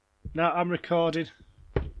No, I'm recording.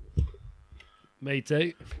 Me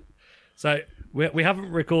too. So we haven't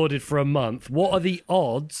recorded for a month. What are the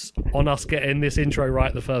odds on us getting this intro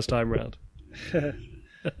right the first time round?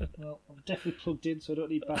 Well, I'm definitely plugged in, so I don't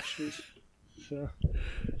need batteries. So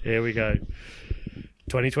here we go.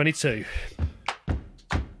 2022.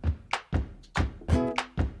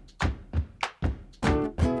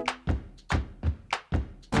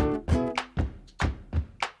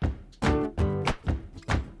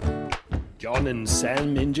 John and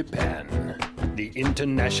Sam in Japan, the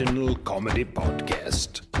international comedy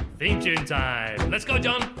podcast. Theme tune time. Let's go,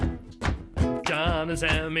 John. John and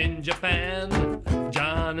Sam in Japan.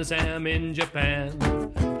 John and Sam in Japan.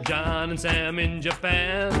 John and Sam in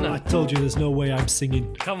Japan. I told you there's no way I'm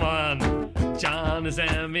singing. Come on. John and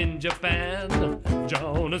Sam in Japan.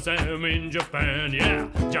 John and Sam in Japan. Yeah.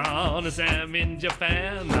 John and Sam in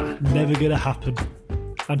Japan. Never gonna happen.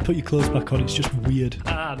 And put your clothes back on, it's just weird.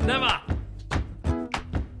 Never.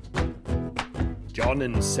 John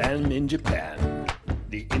and Sam in Japan,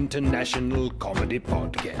 the international comedy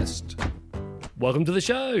podcast. Welcome to the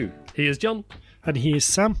show. Here's John. And here's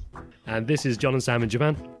Sam, And this is John and Sam in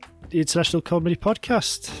Japan. the International Comedy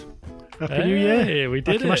Podcast. Happy New Year. Hey, we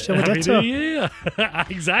did Happy it. Happy New Year.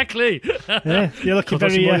 Exactly. Yeah, you're looking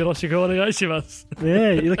very yeah, you're looking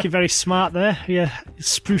very smart there. Yeah, you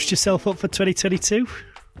spruced yourself up for 2022.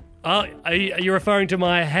 Are you referring to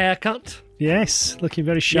my haircut? Yes, looking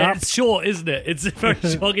very Yeah, sharp. it's short, isn't it? It's very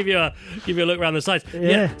short. I'll give you a look around the sides.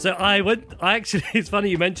 Yeah. So I actually, it's funny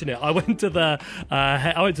you mention it. I went to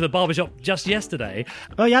the barbershop just yesterday.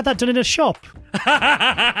 Oh, you had that done in a shop?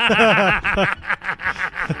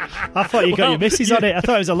 I thought you got your missus on it. I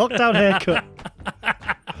thought it was a lockdown haircut.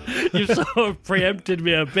 You sort of preempted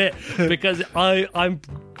me a bit because I'm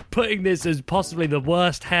putting this as possibly the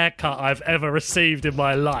worst haircut I've ever received in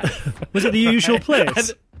my life. Was it the usual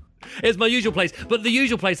place? It's my usual place, but the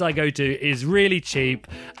usual place I go to is really cheap,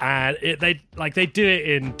 and they do it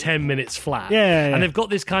in 10 minutes flat. Yeah. And they've got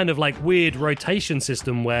this kind of like weird rotation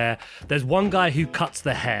system where there's one guy who cuts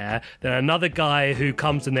the hair, then another guy who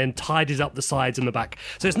comes and then tidies up the sides and the back.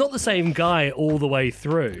 So it's not the same guy all the way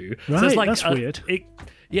through. Right, so it's like that's weird.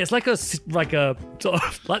 Yeah, it's like a sort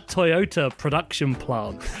of like Toyota production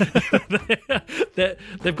plant.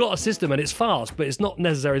 They've got a system and it's fast, but it's not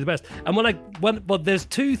necessarily the best. And when there's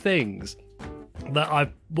two things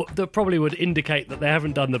that probably would indicate that they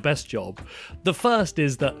haven't done the best job. The first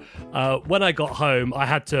is that when I got home, I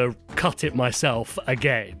had to cut it myself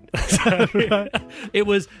again. So it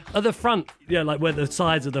was at the front, like where the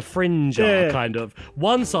sides of the fringe are, kind of.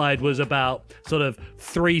 One side was about sort of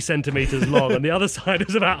 3 centimetres long, and the other side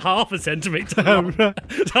was about half a centimetre long. So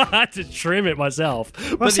I had to trim it myself.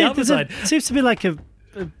 But the other side seems to be like a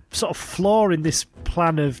sort of flaw in this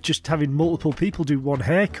plan of just having multiple people do one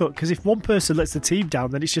haircut, because if one person lets the team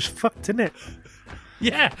down, then it's just fucked, isn't it?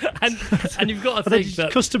 Yeah, and you've got to think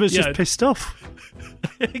that customers just pissed off.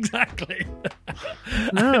 Exactly.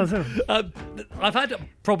 No. I've had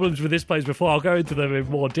problems with this place before. I'll go into them in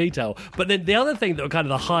more detail. But then the other thing that was kind of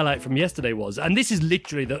the highlight from yesterday was, and this is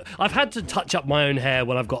literally that I've had to touch up my own hair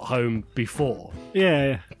when I've got home before.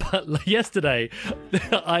 Yeah. But yesterday,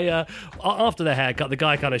 after the haircut, the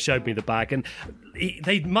guy kind of showed me the back, and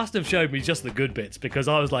they must have showed me just the good bits, because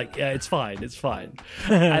I was like, yeah, it's fine.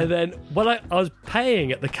 And then when I was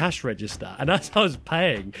paying at the cash register, and as I was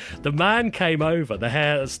paying, the man came over, the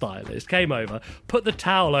hairstylist came over, put the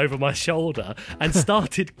towel over my shoulder, and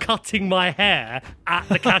started cutting my hair at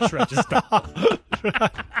the cash register.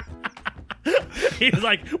 He was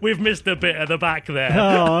like, we've missed a bit at the back there.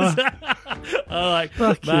 Oh. I'm like,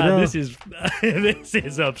 Fuck man, this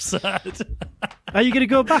is absurd. Are you going to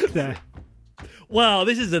go back there? Well,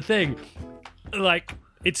 this is the thing. Like,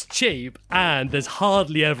 it's cheap and there's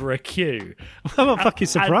hardly ever a queue. I'm not fucking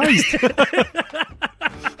surprised.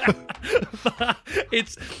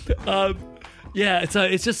 It's so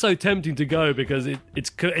it's just so tempting to go because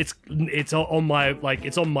it's on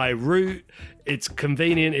my route. It's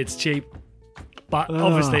convenient. It's cheap. But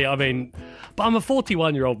obviously, I mean, I'm a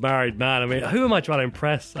 41-year-old married man. I mean, who am I trying to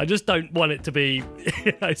impress? I just don't want it to be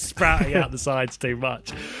sprouting out the sides too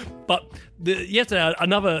much. But yesterday,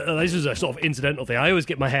 this was a sort of incidental thing. I always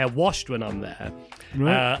get my hair washed when I'm there.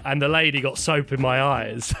 Right. And the lady got soap in my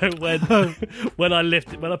eyes. So when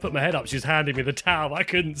I put my head up, she was handing me the towel. I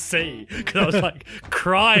couldn't see because I was like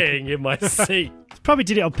crying in my seat. Probably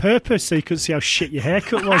did it on purpose so you couldn't see how shit your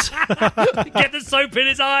haircut was. Get the soap in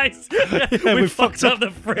his eyes. We fucked up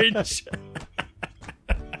the fringe.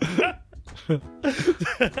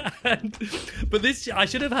 But this, I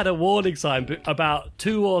should have had a warning sign about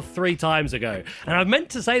 2 or 3 times ago. And I meant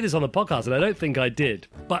to say this on the podcast, and I don't think I did.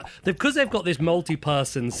 But because they've got this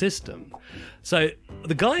multi-person system, so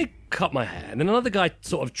the guy cut my hair, and then another guy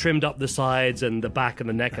sort of trimmed up the sides and the back and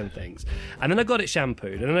the neck and things. And then I got it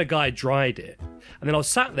shampooed, and then a guy dried it. And then I was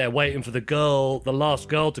sat there waiting for the last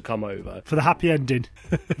girl to come over. For the happy ending.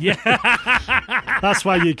 Yeah. That's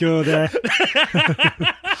why you go there.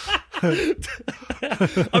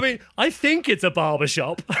 I mean, I think it's a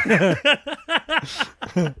barbershop.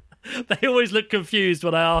 They always look confused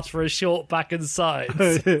when I ask for a short back and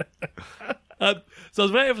sides. So I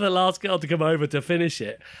was waiting for the last girl to come over to finish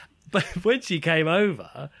it. But when she came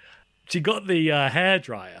over, she got the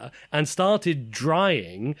hairdryer and started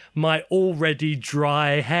drying my already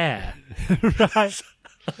dry hair. Right.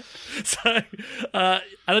 So, and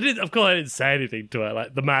I didn't say anything to her.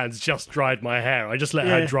 Like, the man's just dried my hair. I just let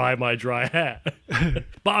her dry my dry hair.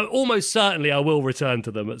 But almost certainly I will return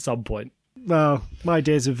to them at some point. Well, my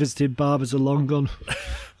days of visiting barbers are long gone,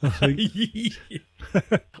 I think.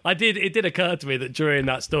 It did occur to me that during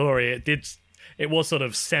that story, it was sort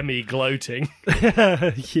of semi-gloating.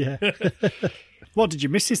 Yeah. What did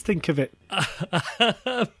your missus think of it?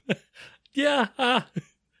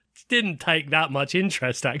 Didn't take that much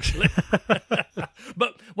interest, actually.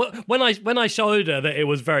 But when I showed her that it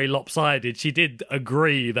was very lopsided, she did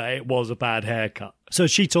agree that it was a bad haircut. So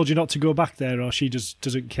she told you not to go back there, or she just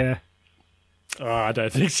doesn't care? Oh, I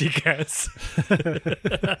don't think she cares.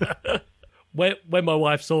 When my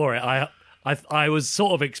wife saw it, I was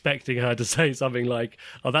sort of expecting her to say something like,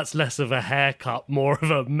 "Oh, that's less of a haircut, more of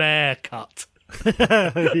a mare cut."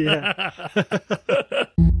 Yeah.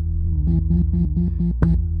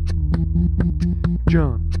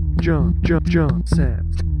 John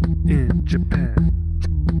Sands in Japan.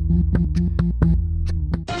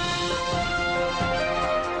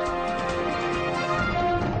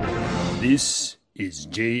 This is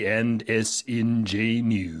J&S in J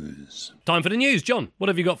News. Time for the news. John, what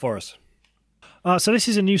have you got for us? So this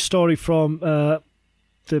is a news story from the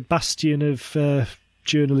bastion of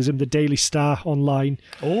journalism, the Daily Star Online.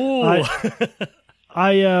 Oh,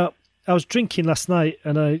 I was drinking last night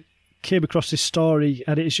and I came across this story,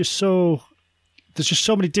 and it's just there's just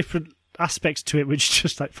so many different aspects to it, which is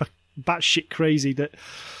just like batshit crazy that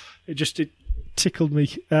it tickled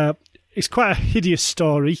me. It's quite a hideous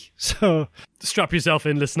story, so strap yourself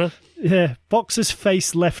in, listener. Yeah, boxer's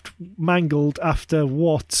face left mangled after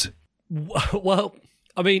what? Well,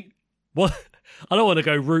 I mean, what? I don't want to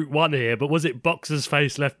go route one here, but was it boxer's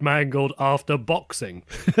face left mangled after boxing?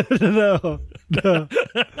 No.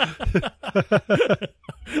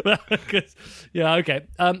 Yeah, okay.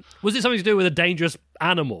 Was it something to do with a dangerous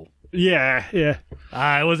animal? Yeah.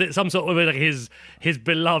 Was it some sort of like his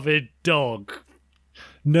beloved dog?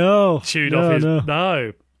 No. Chewed off his...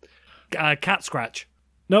 No. Cat scratch?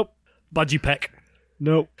 Nope. Budgie peck?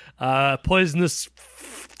 Nope. Poisonous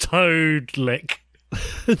toad lick?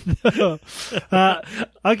 No.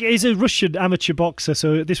 He's a Russian amateur boxer,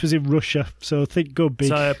 so this was in Russia, so think go big.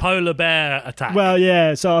 So polar bear attack? Well,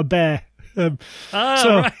 yeah, so a bear.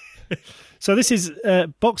 Right. So this is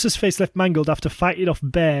boxer's face left mangled after fighting off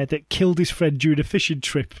bear that killed his friend during a fishing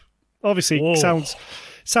trip. Obviously,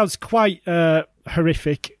 sounds quite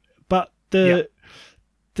horrific, but the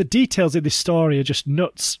details in this story are just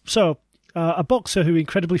nuts. So a boxer who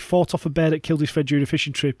incredibly fought off a bear that killed his friend during a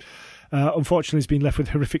fishing trip unfortunately has been left with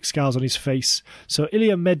horrific scars on his face. So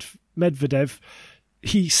Ilya Medvedev,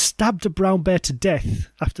 he stabbed a brown bear to death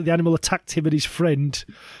after the animal attacked him and his friend.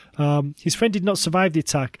 His friend did not survive the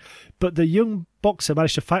attack, but the young boxer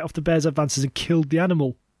managed to fight off the bear's advances and killed the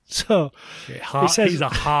animal. So he's a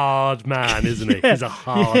hard man, isn't he? He's a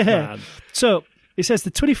hard man. So it says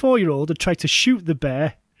the 24-year-old had tried to shoot the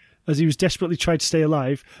bear as he was desperately trying to stay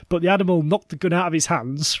alive, but the animal knocked the gun out of his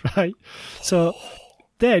hands, right? So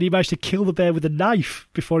then he managed to kill the bear with a knife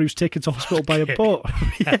before he was taken to hospital by a boat.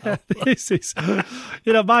 This is,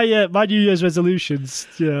 my New Year's resolutions,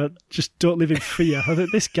 just don't live in fear. I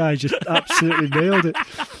think this guy just absolutely nailed it.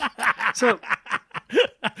 So,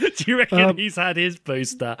 do you reckon he's had his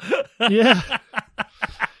booster? Yeah.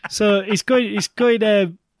 So he's going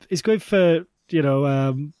for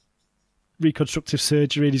reconstructive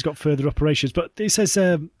surgery, and he's got further operations. But it says.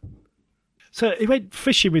 So he went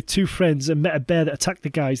fishing with 2 friends and met a bear that attacked the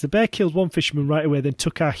guys. The bear killed one fisherman right away, then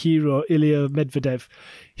took our hero, Ilya Medvedev.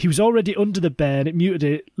 He was already under the bear and it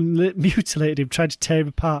mutilated him, trying to tear him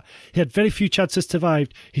apart. He had very few chances to survive.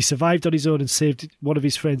 He survived on his own and saved one of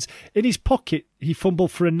his friends. In his pocket, he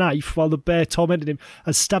fumbled for a knife while the bear tormented him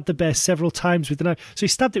and stabbed the bear several times with the knife. So he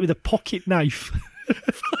stabbed it with a pocket knife.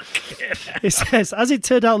 It says, as it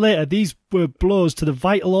turned out later, these were blows to the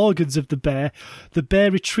vital organs of the bear. The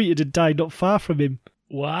bear retreated and died not far from him.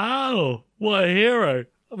 Wow, what a hero.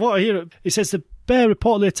 What a hero. It says the bear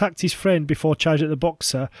reportedly attacked his friend before charging at the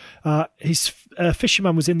boxer. His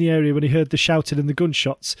fisherman was in the area when he heard the shouting and the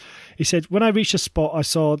gunshots. He said, when I reached the spot, I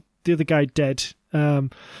saw the other guy dead.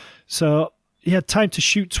 So he had time to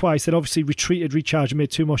shoot twice, then obviously retreated, recharged, and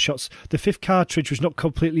made 2 more shots. The 5th cartridge was not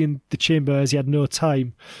completely in the chamber as he had no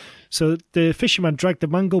time. So the fisherman dragged the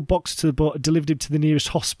mangled boxer to the boat and delivered him to the nearest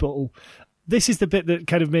hospital. This is the bit that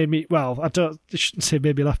kind of made me, I shouldn't say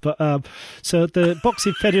made me laugh, but so the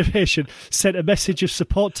Boxing Federation sent a message of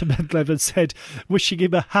support to Mendeleev and said, wishing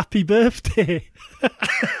him a happy birthday.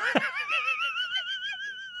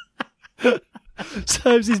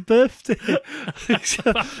 So it was his birthday.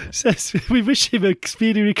 Says we wish him a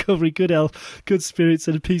speedy recovery, good health, good spirits,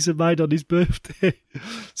 and a peace of mind on his birthday.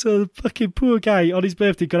 So the fucking poor guy on his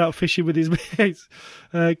birthday got out fishing with his mates,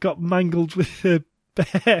 got mangled with a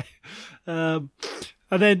bear, and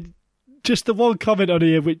then just the one comment on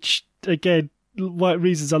here, which again, one of the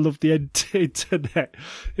reasons I love the internet,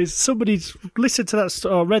 is somebody's listened to that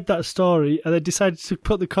or read that story and then decided to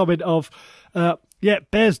put the comment of. Yeah,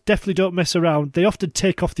 bears definitely don't mess around. They often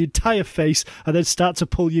take off the entire face and then start to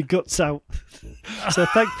pull your guts out. So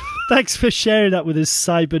thanks for sharing that with us,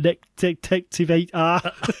 Cyber Detective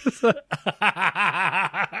 8R.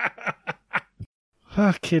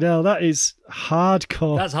 Fucking hell, that is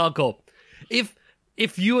hardcore. That's hardcore.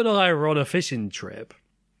 If you and I were on a fishing trip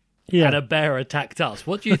and a bear attacked us,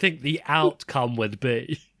 what do you think the outcome would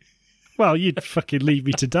be? Well, you'd fucking leave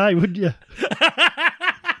me to die, wouldn't you?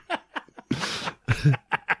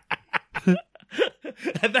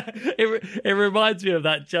 It reminds me of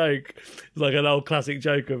that joke. It's like an old classic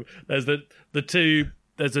joke of there's the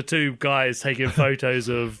two guys taking photos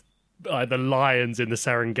of the lions in the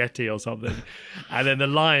Serengeti or something, and then they're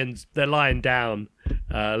lying down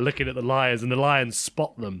looking at the lions, and the lions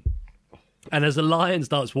spot them. And as the lion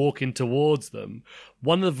starts walking towards them,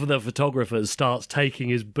 one of the photographers starts taking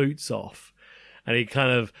his boots off. And he kind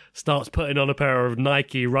of starts putting on a pair of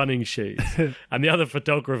Nike running shoes. And the other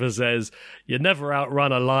photographer says, you never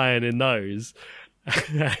outrun a lion in those.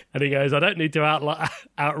 And he goes, I don't need to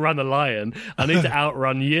outrun a lion. I need to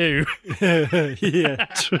outrun you. Yeah,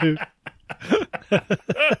 true.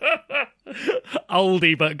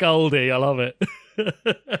 Oldie but goldie. I love it.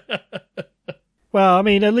 Well, I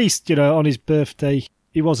mean, at least, on his birthday,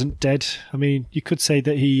 he wasn't dead. I mean, you could say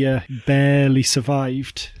that he barely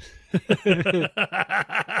survived.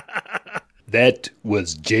 That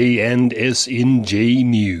was J&SNJ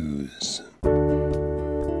News.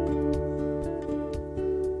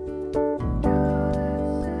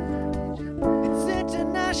 It's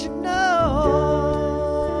international,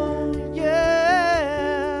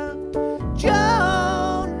 yeah.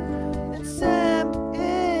 John and Sam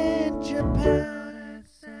in Japan.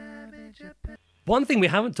 One thing we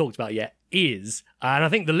haven't talked about yet is, and I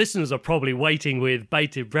think the listeners are probably waiting with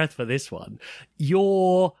bated breath for this one,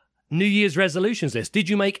 your New Year's resolutions list. Did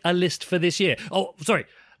you make a list for this year? Oh, sorry,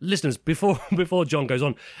 listeners, before John goes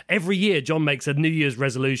on, every year John makes a New Year's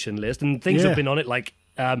resolution list, and things have been on it like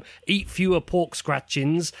eat fewer pork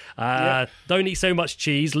scratchings, don't eat so much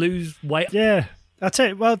cheese, lose weight. Yeah. I tell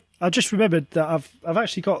you, well, I just remembered that I've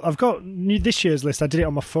got this year's list. I did it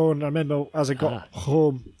on my phone. I remember as I got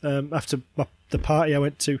home after the party I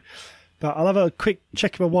went to. But I'll have a quick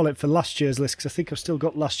check in my wallet for last year's list because I think I've still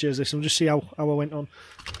got last year's list. I'll just see how I went on.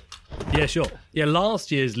 Yeah, sure. Yeah,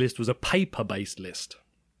 last year's list was a paper-based list.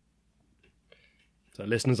 So,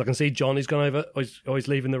 listeners, I can see John is gone over. He's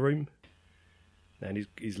leaving the room. And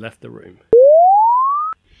he's left the room.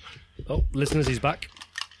 Oh, listeners, he's back.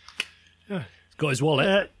 Yeah. He's got his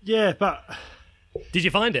wallet. Yeah, but... Did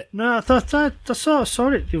you find it? No, I saw it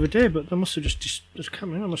the other day, but I must have just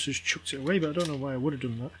come in. I must have just chucked it away, but I don't know why I would have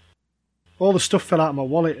done that. All the stuff fell out of my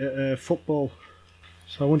wallet at football,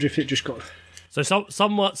 so I wonder if it just got... So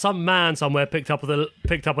some man somewhere picked up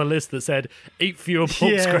a list that said eat fewer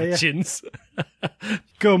pork scratchings. Yeah.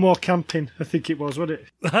 Go more camping, I think it was, wasn't it?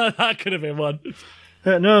 That could have been one.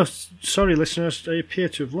 No, sorry, listeners, I appear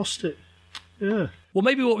to have lost it. Yeah. Well,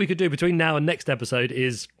 maybe what we could do between now and next episode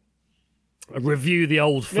is review the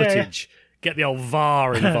old footage. Yeah. Get the old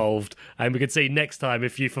VAR involved, and we could see next time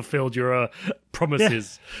if you fulfilled your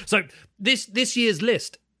promises. Yeah. So this year's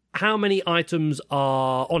list, how many items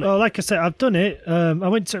are on it? Oh, like I said, I've done it.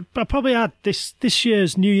 I probably had this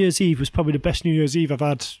year's New Year's Eve was probably the best New Year's Eve I've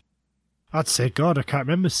had. I'd say, God, I can't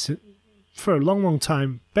remember for a long, long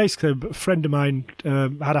time. Basically, a friend of mine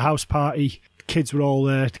had a house party. The kids were all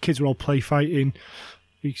there. The kids were all play fighting.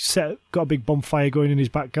 got a big bonfire going in his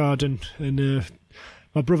back garden, and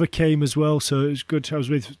my brother came as well, so it was good. I was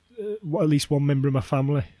with at least one member of my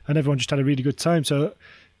family, and everyone just had a really good time. So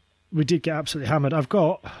we did get absolutely hammered. I've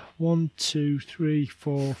got 1, 2, 3,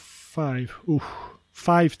 4, 5. Ooh,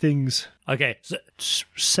 5 things. Okay, so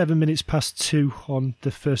 7 minutes past 2 on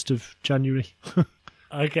the 1st of January.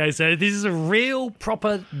 Okay, so this is a real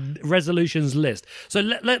proper resolutions list. So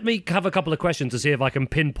let me have a couple of questions to see if I can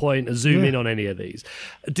pinpoint and zoom in on any of these.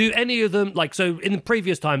 Do any of them, like, so in the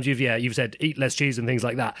previous times you've said eat less cheese and things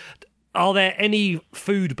like that. Are there any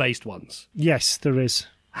food-based ones? Yes, there is.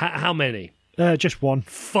 How many? Just one.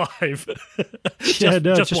 5.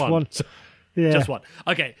 just one. Yeah. Just one.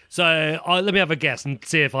 Okay, so let me have a guess and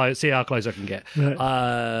see how close I can get.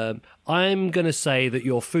 Right. I'm going to say that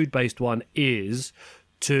your food-based one is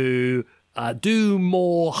to do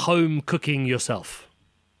more home cooking yourself.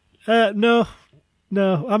 No.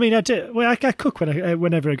 I mean, I do. Well, I cook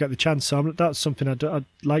whenever I get the chance. So that's something I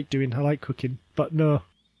like doing. I like cooking, but no,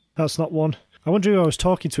 that's not one. I wonder who I was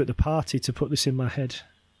talking to at the party to put this in my head.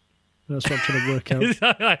 That's what I'm trying to work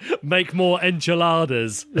out. Make more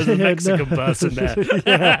enchiladas. There's a Mexican person there.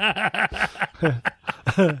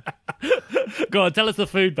 Go on, tell us the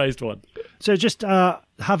food-based one. So just have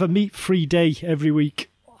a meat-free day every week.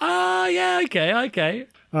 Yeah, okay.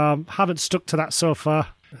 Haven't stuck to that so far.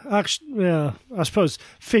 Actually, yeah, I suppose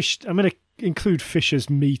fish. I'm going to include fish as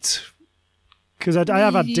meat because I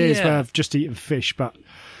have had days where I've just eaten fish, but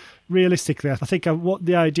realistically, I think what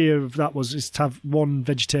the idea of that was is to have one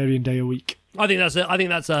vegetarian day a week. I think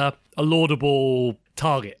that's a laudable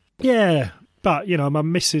target. Yeah, but my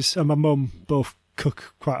missus and my mum both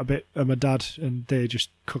cook quite a bit, and my dad, and they just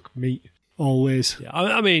cook meat always. Yeah,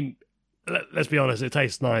 I mean, let's be honest, it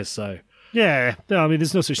tastes nice, so. Yeah, no, I mean,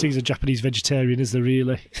 there's no such thing as a Japanese vegetarian, is there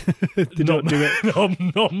really? They don't do it.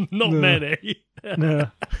 Not many. No.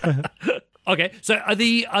 Okay, so are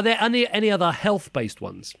there any other health-based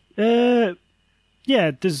ones? Yeah,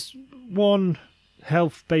 there's one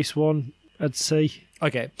health-based one, I'd say.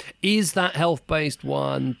 Okay, is that health-based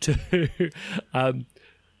one to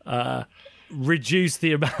reduce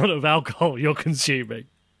the amount of alcohol you're consuming?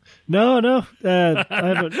 No,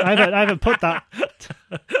 I haven't put that.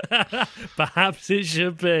 Perhaps it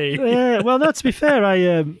should be. Well, no. To be fair,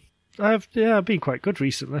 I've been quite good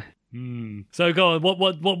recently. So go on.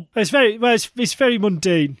 What? It's very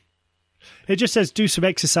mundane. It just says do some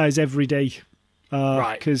exercise every day.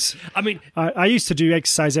 Right. Because I mean, I used to do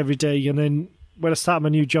exercise every day, and then when I started my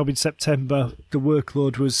new job in September, the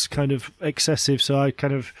workload was kind of excessive, so I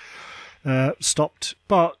kind of stopped.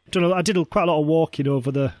 But I did quite a lot of walking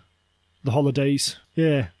over the holidays.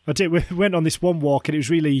 Yeah, I did. We went on this one walk, and it was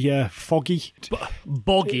really foggy.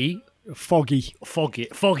 Boggy. Foggy.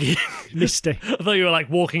 Misty. I thought you were like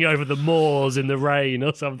walking over the moors in the rain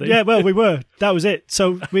or something. Yeah, well, we were. That was it.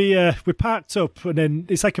 So we parked up, and then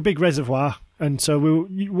it's like a big reservoir, and so we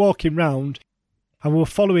were walking round, and we were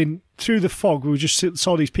following through the fog. We just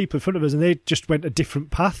saw these people in front of us, and they just went a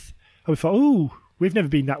different path. And we thought, oh, we've never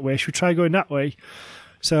been that way. Should we try going that way?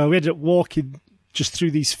 So we ended up walking just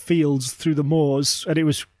through these fields, through the moors, and it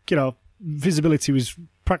was, visibility was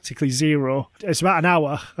practically zero. It's about an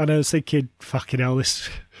hour, and I was thinking, fucking hell,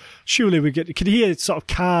 surely we can hear sort of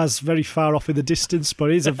cars very far off in the distance,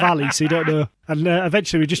 but it is a valley, so you don't know. And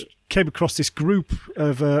eventually we just came across this group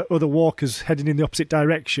of other walkers heading in the opposite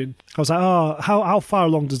direction. I was like, oh, how far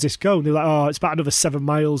along does this go? And they're like, oh, it's about another 7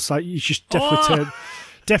 miles. Like, you should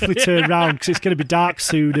definitely turn around because it's going to be dark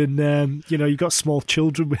soon, and you've got small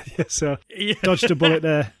children with you, so dodged a bullet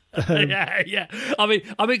there. Yeah. I mean,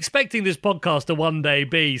 I'm expecting this podcast to one day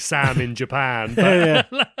be Sam in Japan, but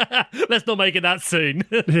let's not make it that soon.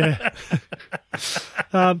 Yeah.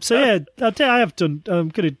 I have done. I'm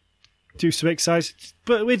going to do some exercise,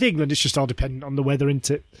 but with England, it's just all dependent on the weather,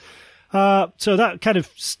 isn't it? So that kind of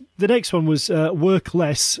the next one was work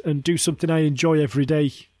less and do something I enjoy every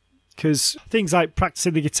day, because things like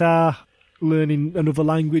practicing the guitar, learning another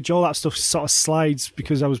language, all that stuff sort of slides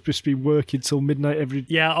because I was just been working till midnight every.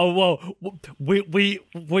 Yeah. Oh well, we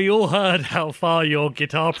all heard how far your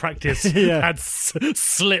guitar practice had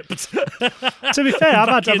slipped. To be fair,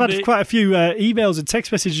 I've had quite a few emails and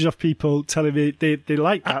text messages of people telling me they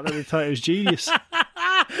liked that they thought it was genius.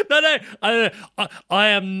 No,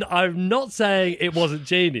 I'm not saying it wasn't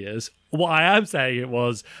genius. What I am saying it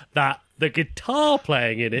was that the guitar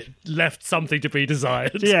playing in it left something to be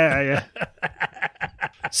desired. Yeah.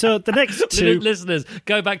 So the next two listeners,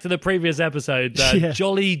 go back to the previous episode.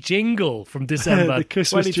 Jolly Jingle from December the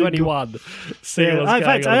Christmas 2021.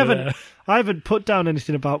 I haven't put down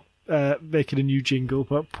anything about making a new jingle,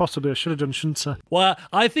 but possibly I should have done, shouldn't I? Well,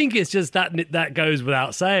 I think it's just that goes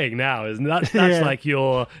without saying now, isn't it? That's like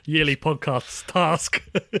your yearly podcast task.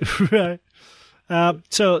 Right.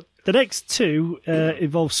 So the next two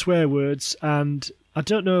involve swear words, and I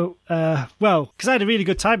don't know, because I had a really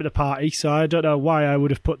good time at the party, so I don't know why I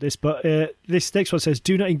would have put this, but this next one says,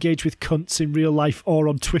 do not engage with cunts in real life or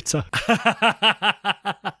on Twitter.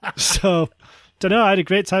 So, don't know, I had a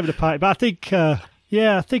great time at the party, but I think, I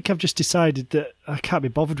think I've just decided that I can't be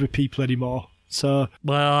bothered with people anymore. So,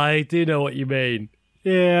 well, I do know what you mean.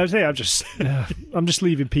 Yeah, I think I'm just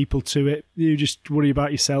leaving people to it. You just worry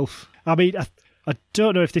about yourself. I mean, I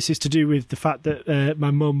don't know if this is to do with the fact that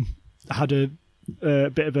my mum had a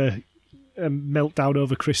bit of a meltdown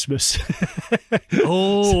over Christmas.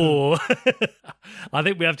 Oh, I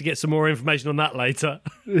think we have to get some more information on that later.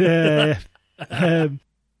 Yeah.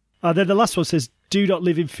 And then the last one says, do not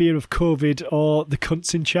live in fear of COVID or the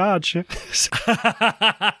cunts in charge.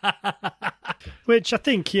 Which I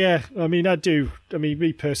think, I mean, I do. I mean,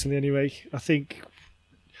 me personally anyway, I think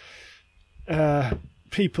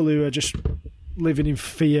people who are just living in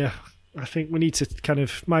fear, I think we need to kind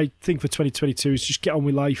of, my thing for 2022 is just get on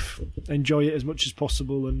with life, enjoy it as much as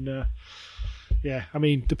possible. And I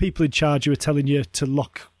mean, the people in charge who are telling you to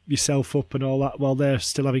lock yourself up and all that while they're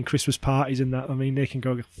still having Christmas parties and that, I mean, they can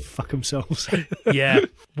go fuck themselves. Yeah.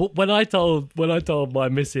 When I told my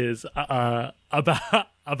missus about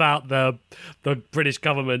the British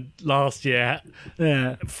government last year,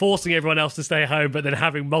 forcing everyone else to stay home, but then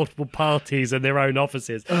having multiple parties in their own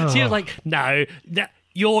offices, she was like, "No,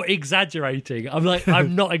 you're exaggerating." I'm like,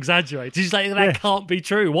 "I'm not exaggerating." She's like, "That can't be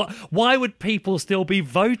true. Why would people still be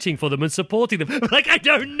voting for them and supporting them?" I'm like, I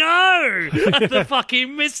don't know. That's the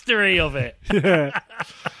fucking mystery of it. Yeah,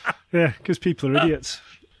 because people are idiots.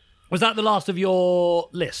 Was that the last of your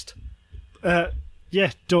list?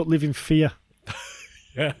 Don't live in fear.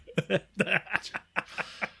 Yeah.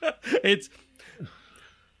 It's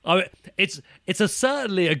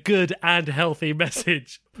certainly a good and healthy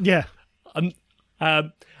message. Yeah.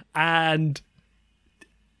 And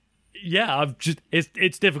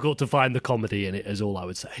it's difficult to find the comedy in it, is all I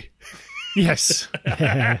would say. Yes.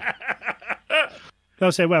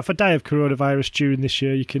 I'll say, well, if I die of coronavirus during this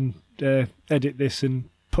year, you can edit this and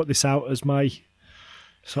put this out as my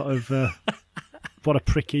sort of what a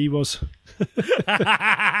prick he was.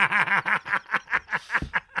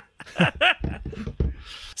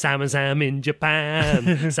 Sam and Sam in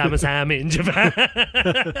Japan. Sam and Sam in Japan.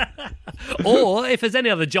 Or if there's any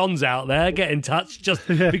other Johns out there, get in touch. Just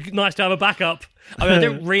be nice to have a backup. I mean, I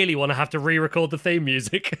don't really want to have to re-record the theme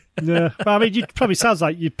music. Yeah, well, I mean, sounds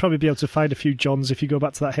like you'd probably be able to find a few Johns if you go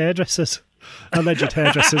back to that hairdresser's. Alleged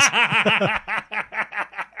hairdressers.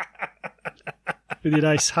 With your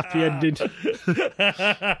nice happy ending.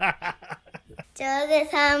 Joe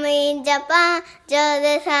Sam in Japan,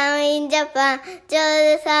 Joe Sam in Japan,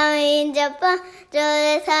 Joe Sam in Japan,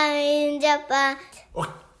 Joe Sam in Japan.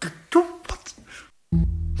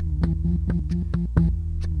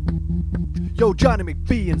 Yo, Johnny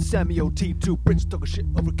McBee and Sammy O.T. Two Brits talking shit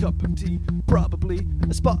over a cup of tea. Probably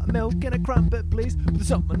a spot of milk and a crumpet, please. But there's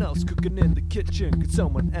something else cooking in the kitchen. Could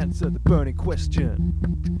someone answer the burning question?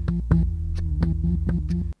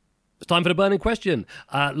 It's time for the burning question.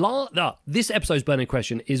 This episode's burning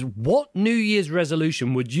question is, what New Year's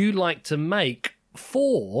resolution would you like to make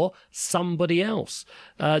for somebody else?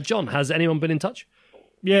 John, has anyone been in touch?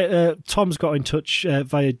 Yeah, Tom's got in touch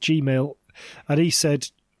via Gmail, and he said,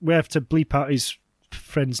 we have to bleep out his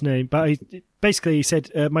friend's name, but he said,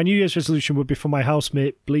 my New Year's resolution would be for my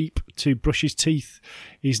housemate, Bleep, to brush his teeth.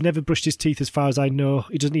 He's never brushed his teeth as far as I know.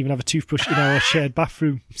 He doesn't even have a toothbrush in our shared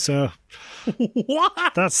bathroom. So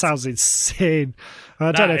what? That sounds insane.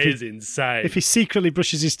 I don't know if insane. If he secretly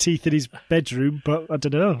brushes his teeth in his bedroom, but I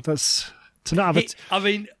don't know. That's to not have it.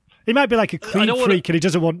 He might be like a clean freak and he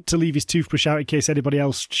doesn't want to leave his toothbrush out in case anybody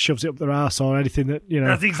else shoves it up their arse or anything that,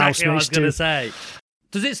 That's exactly what I was going to say.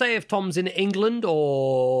 Does it say if Tom's in England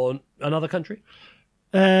or another country?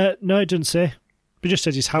 No, it doesn't say. It just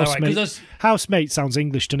says his housemate. Right, housemate sounds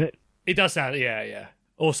English, doesn't it? It does sound, yeah.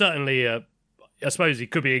 Or certainly, I suppose he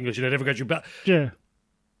could be English in a different country. But yeah,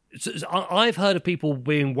 I've heard of people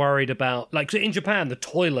being worried about, like, so in Japan, the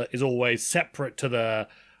toilet is always separate to the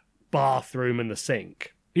bathroom and the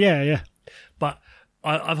sink. Yeah. But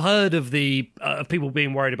I've heard of people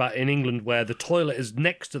being worried about in England where the toilet is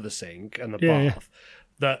next to the sink and the bath.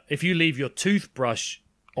 That if you leave your toothbrush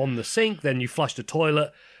on the sink, then you flush the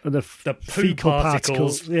toilet, and the poo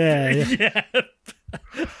particles. Yeah.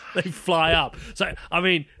 They fly up. So, I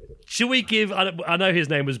mean, Should we give? I know his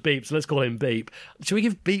name was Beep, so let's call him Beep. Should we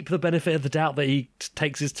give Beep the benefit of the doubt that he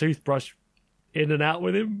takes his toothbrush in and out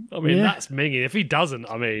with him? I mean, that's minging. If he doesn't,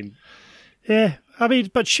 I mean, yeah. I mean,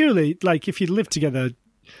 but surely, like, if you'd lived together,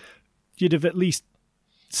 you'd have at least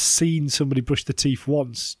seen somebody brush the teeth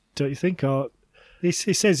once, don't you think? Or he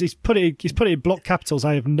says he's put it in block capitals.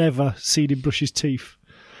 I have never seen him brush his teeth.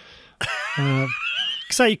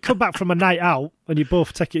 Say you come back from a night out and you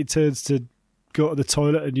both take it in turns to go to the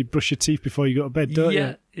toilet and you brush your teeth before you go to bed, don't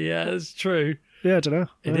you? Yeah, that's true. Yeah, I don't know.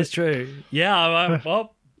 It is true. Yeah,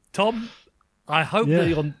 well, Tom, I hope that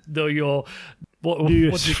your what New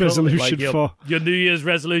Year's what do you call it? resolution Like for your New Year's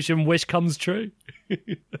resolution wish comes true.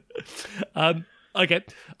 Okay.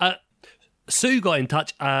 Sue got in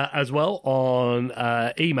touch as well on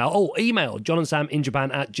email. Email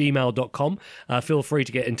johnandsaminjapan@gmail.com. Feel free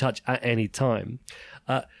to get in touch at any time.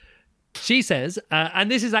 She says,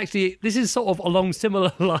 and this is sort of along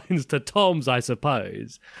similar lines to Tom's, I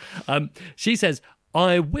suppose. She says,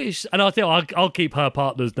 I wish, and I'll keep her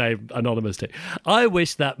partner's name anonymous too. I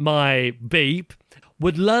wish that my Beep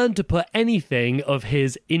would learn to put anything of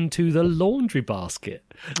his into the laundry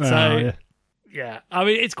basket. Yeah, I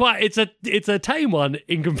mean it's a tame one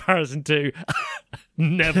in comparison to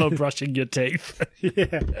never brushing your teeth.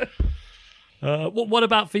 yeah. What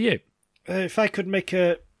about for you? If I could make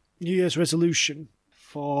a New Year's resolution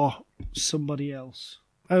for somebody else,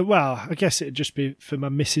 well, I guess it'd just be for my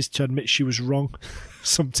missus to admit she was wrong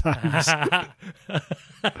sometimes.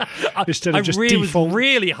 Instead of just was default.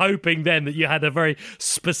 really hoping then that you had a very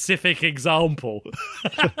specific example.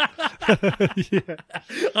 Yeah.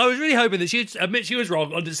 I was really hoping that she'd admit she was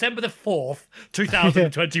wrong on December the 4th,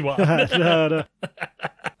 2021.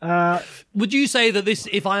 No. Would you say that this,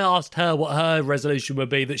 if I asked her what her resolution would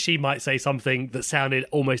be, that she might say something that sounded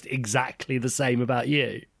almost exactly the same about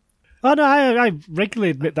you? Oh, no, I regularly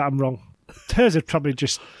admit that I'm wrong. Hers would probably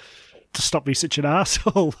just to stop being such an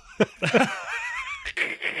arsehole.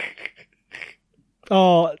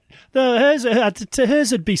 Oh, no,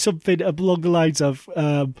 hers would be something along the lines of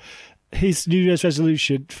his New Year's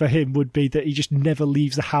resolution for him would be that he just never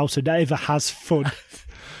leaves the house and never has fun.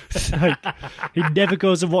 Like, he never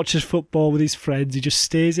goes and watches football with his friends. He just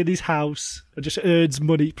stays in his house and just earns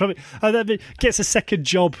money. Probably, and then gets a second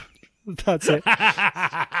job. That's it.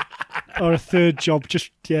 Or a third job. Just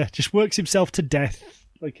works himself to death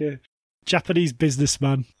like a Japanese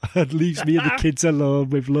businessman and leaves me and the kids alone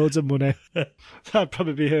with loads of money. That'd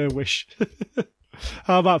probably be her wish.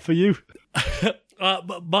 How about for you?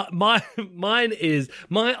 Mine is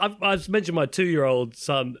I've mentioned my 2-year-old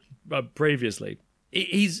son previously.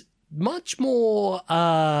 He's much more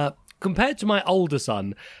compared to my older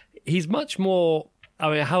son. He's much more. I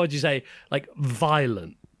mean, how would you say, like,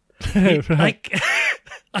 violent? Right. Like,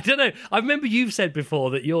 I don't know. I remember you've said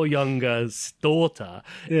before that your younger daughter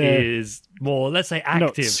is more, let's say,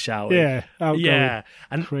 active, Nuts. shall we? Yeah, outgoing. Yeah,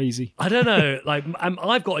 and Crazy. I don't know. Like,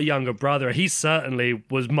 I've got a younger brother. He certainly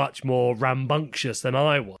was much more rambunctious than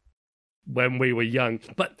I was when we were young.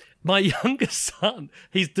 But my younger son,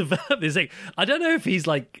 he's developed this thing. I don't know if he's,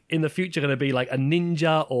 like, in the future going to be like a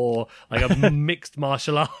ninja or like a mixed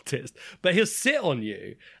martial artist, but he'll sit on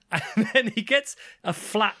you and then he gets a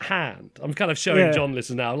flat hand. I'm kind of showing John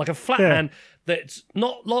listen now, like a flat hand that's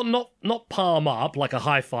not palm up like a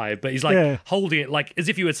high five, but he's like holding it like as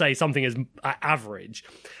if you would say something is average.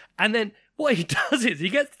 And then what he does is he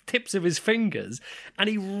gets the tips of his fingers and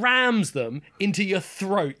he rams them into your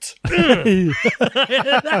throat. Like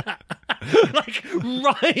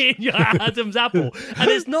right in your Adam's apple.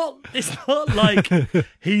 And it's not like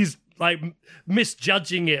he's like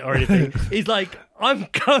misjudging it or anything. He's like, I'm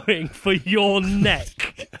going for your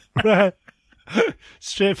neck. Right.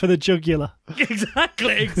 Straight for the jugular.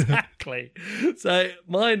 Exactly. So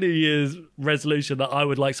my New Year's resolution that I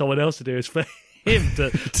would like someone else to do is for him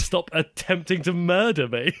to stop attempting to murder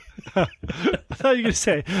me. I thought you were going to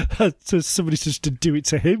say so somebody just to do it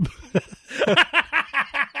to him.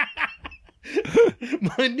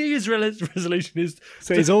 My New Year's resolution is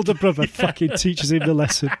So his older brother fucking teaches him the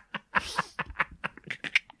lesson.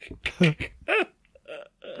 Get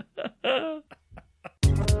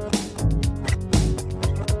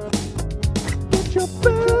your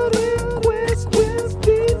burning questions,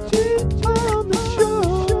 DJ, on the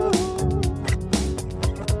show.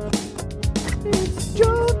 It's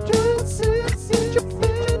Georgia Sims in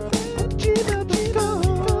Japan at gmail.com.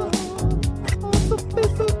 Also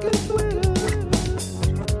Facebook and Twitter.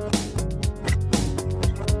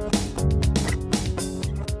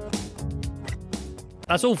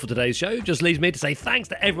 that's all for today's show. Just leaves me to say thanks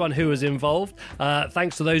to everyone who was involved.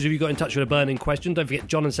 Thanks to those of you who got in touch with a burning question. Don't forget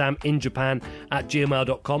John and Sam in Japan at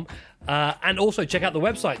gmail.com. And also check out the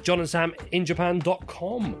website,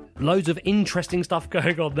 johnandsaminjapan.com. Loads of interesting stuff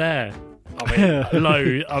going on there. I mean,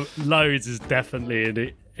 loads is definitely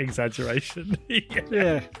an exaggeration.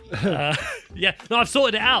 Yeah. Yeah. No, I've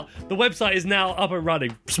sorted it out. The website is now up and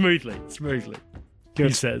running smoothly. Good.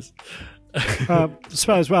 He says.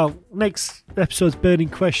 So as well, next episode's burning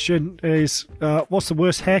question is, what's the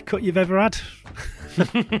worst haircut you've ever had?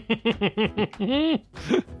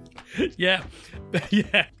 Yeah.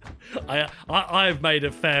 I've made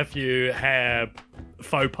a fair few hair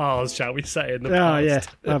faux pas, shall we say, in the past.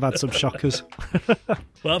 Yeah, I've had some shockers.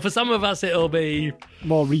 Well, for some of us, it'll be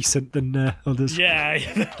more recent than others. Yeah.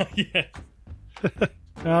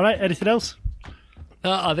 All right, anything else?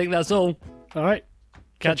 I think that's all. All right.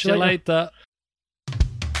 Catch you later.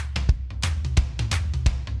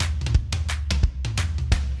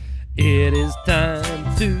 It is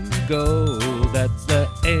time to go. That's the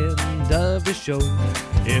end of the show.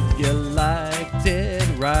 If you liked it,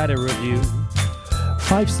 write a review.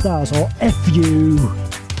 5 stars or F you.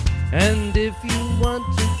 And if you want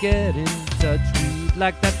to get in touch, we'd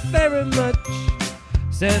like that very much.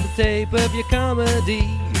 Send a tape of your comedy.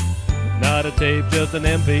 Not a tape, just an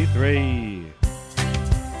MP3.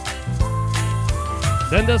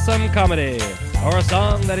 Send us some comedy or a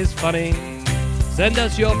song that is funny. Send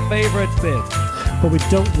us your favorite bit. But we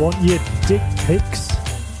don't want your dick pics.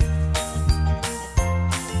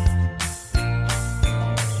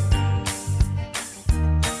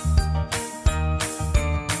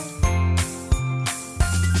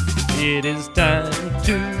 It is time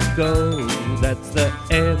to go. That's the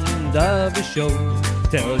end of the show.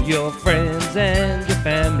 Tell your friends and your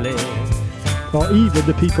family. Or even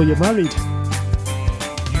the people you married.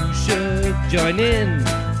 You should join in.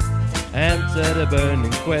 Answer the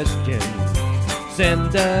burning question.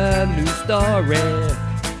 Send a new story.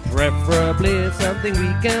 Preferably something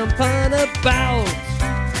we can pun about.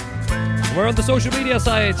 We're on the social media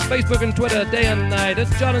sites, Facebook and Twitter, day and night.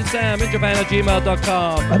 It's John and Sam in Japan at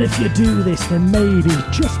gmail.com. And if you do this, then maybe,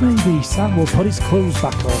 just maybe, Sam will put his clothes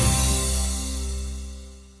back on.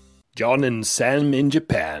 John and Sam in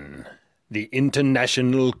Japan, the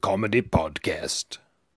International Comedy Podcast.